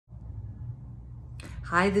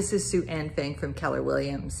Hi, this is Sue Ann Fang from Keller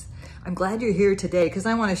Williams. I'm glad you're here today because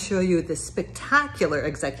I want to show you the spectacular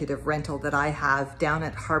executive rental that I have down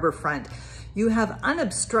at Harbourfront. You have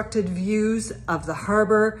unobstructed views of the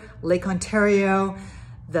harbor, Lake Ontario,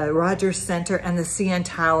 the Rogers Centre, and the CN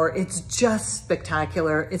Tower. It's just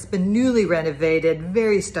spectacular. It's been newly renovated,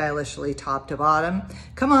 very stylishly top to bottom.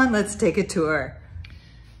 Come on, let's take a tour.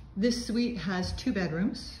 This suite has 2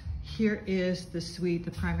 bedrooms. Here is the suite,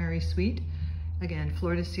 the primary suite. Again,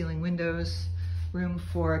 floor to ceiling windows, room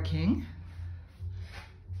for a king,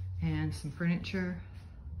 and some furniture,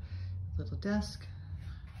 little desk.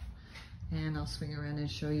 And I'll swing around and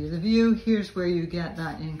show you the view. Here's where you get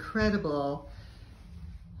that incredible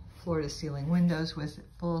floor to ceiling windows with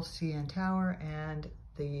full CN Tower and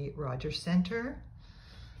the Rogers Centre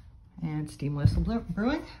and steam whistle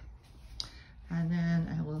brewing. And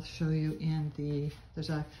then I will show you there's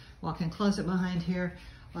a walk-in closet behind here.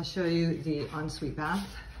 I'll show you the ensuite bath.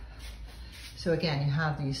 So again, you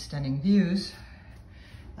have these stunning views.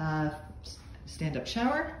 Stand-up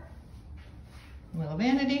shower, little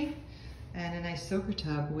vanity, and a nice soaker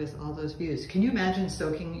tub with all those views. Can you imagine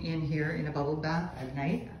soaking in here in a bubble bath at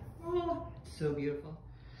night? Oh, it's so beautiful.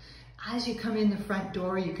 As you come in the front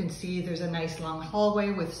door, you can see there's a nice long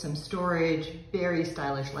hallway with some storage, very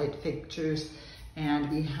stylish light fixtures, and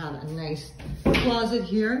we have a nice closet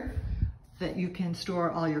here that you can store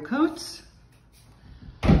all your coats.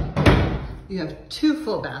 You have 2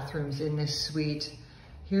 full bathrooms in this suite.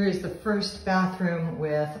 Here is the first bathroom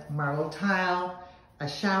with marble tile, a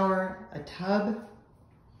shower, a tub.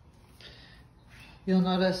 You'll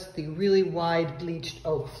notice the really wide bleached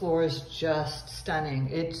oak floor is just stunning.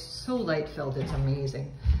 It's so light filled, it's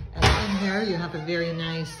amazing. And in there you have a very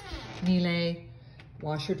nice Miele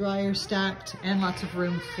washer dryer stacked and lots of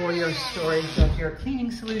room for your storage of your cleaning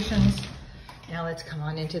solutions. Now let's come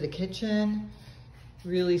on into the kitchen.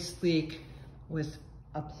 Really sleek with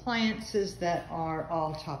appliances that are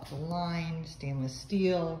all top of the line, stainless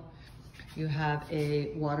steel. You have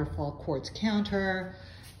a waterfall quartz counter,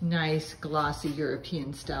 nice glossy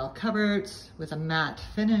European style cupboards with a matte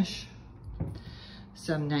finish,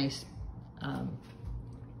 some nice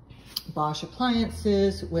Bosch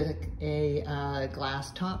appliances with a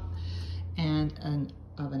glass top and an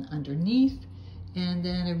oven underneath, and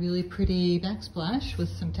then a really pretty backsplash with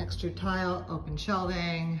some textured tile, open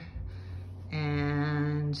shelving,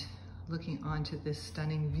 and looking onto this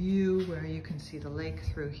stunning view where you can see the lake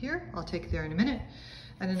through here. I'll take you there in a minute.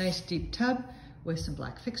 And a nice deep tub with some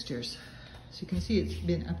black fixtures. So you can see it's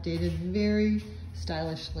been updated very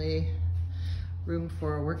stylishly. Room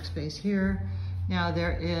for a workspace here. Now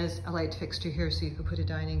there is a light fixture here so you can put a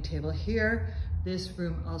dining table here. This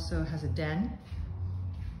room also has a den.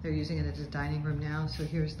 They're using it as a dining room now. So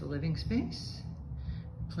here's the living space.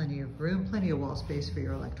 Plenty of room, plenty of wall space for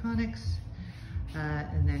your electronics.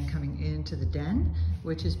 And then coming into the den,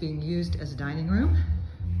 which is being used as a dining room.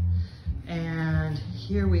 And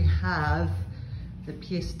here we have the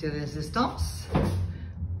pièce de résistance,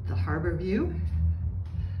 the harbor view.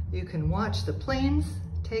 You can watch the planes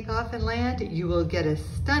take off and land. You will get a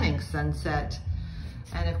stunning sunset.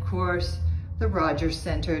 And of course, the Rogers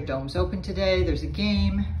Centre, dome's open today, there's a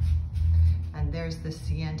game. And there's the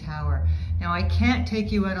CN Tower. Now I can't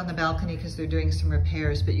take you out on the balcony because they're doing some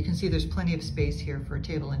repairs, but you can see there's plenty of space here for a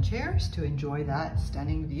table and chairs to enjoy that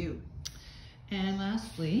stunning view. And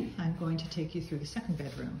lastly, I'm going to take you through the second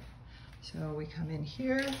bedroom. So we come in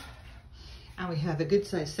here and we have a good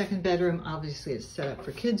sized second bedroom. Obviously it's set up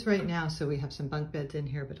for kids right now, so we have some bunk beds in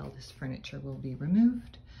here, but all this furniture will be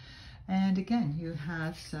removed. And again, you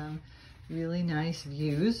have some really nice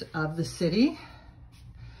views of the city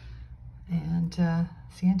and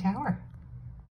CN Tower.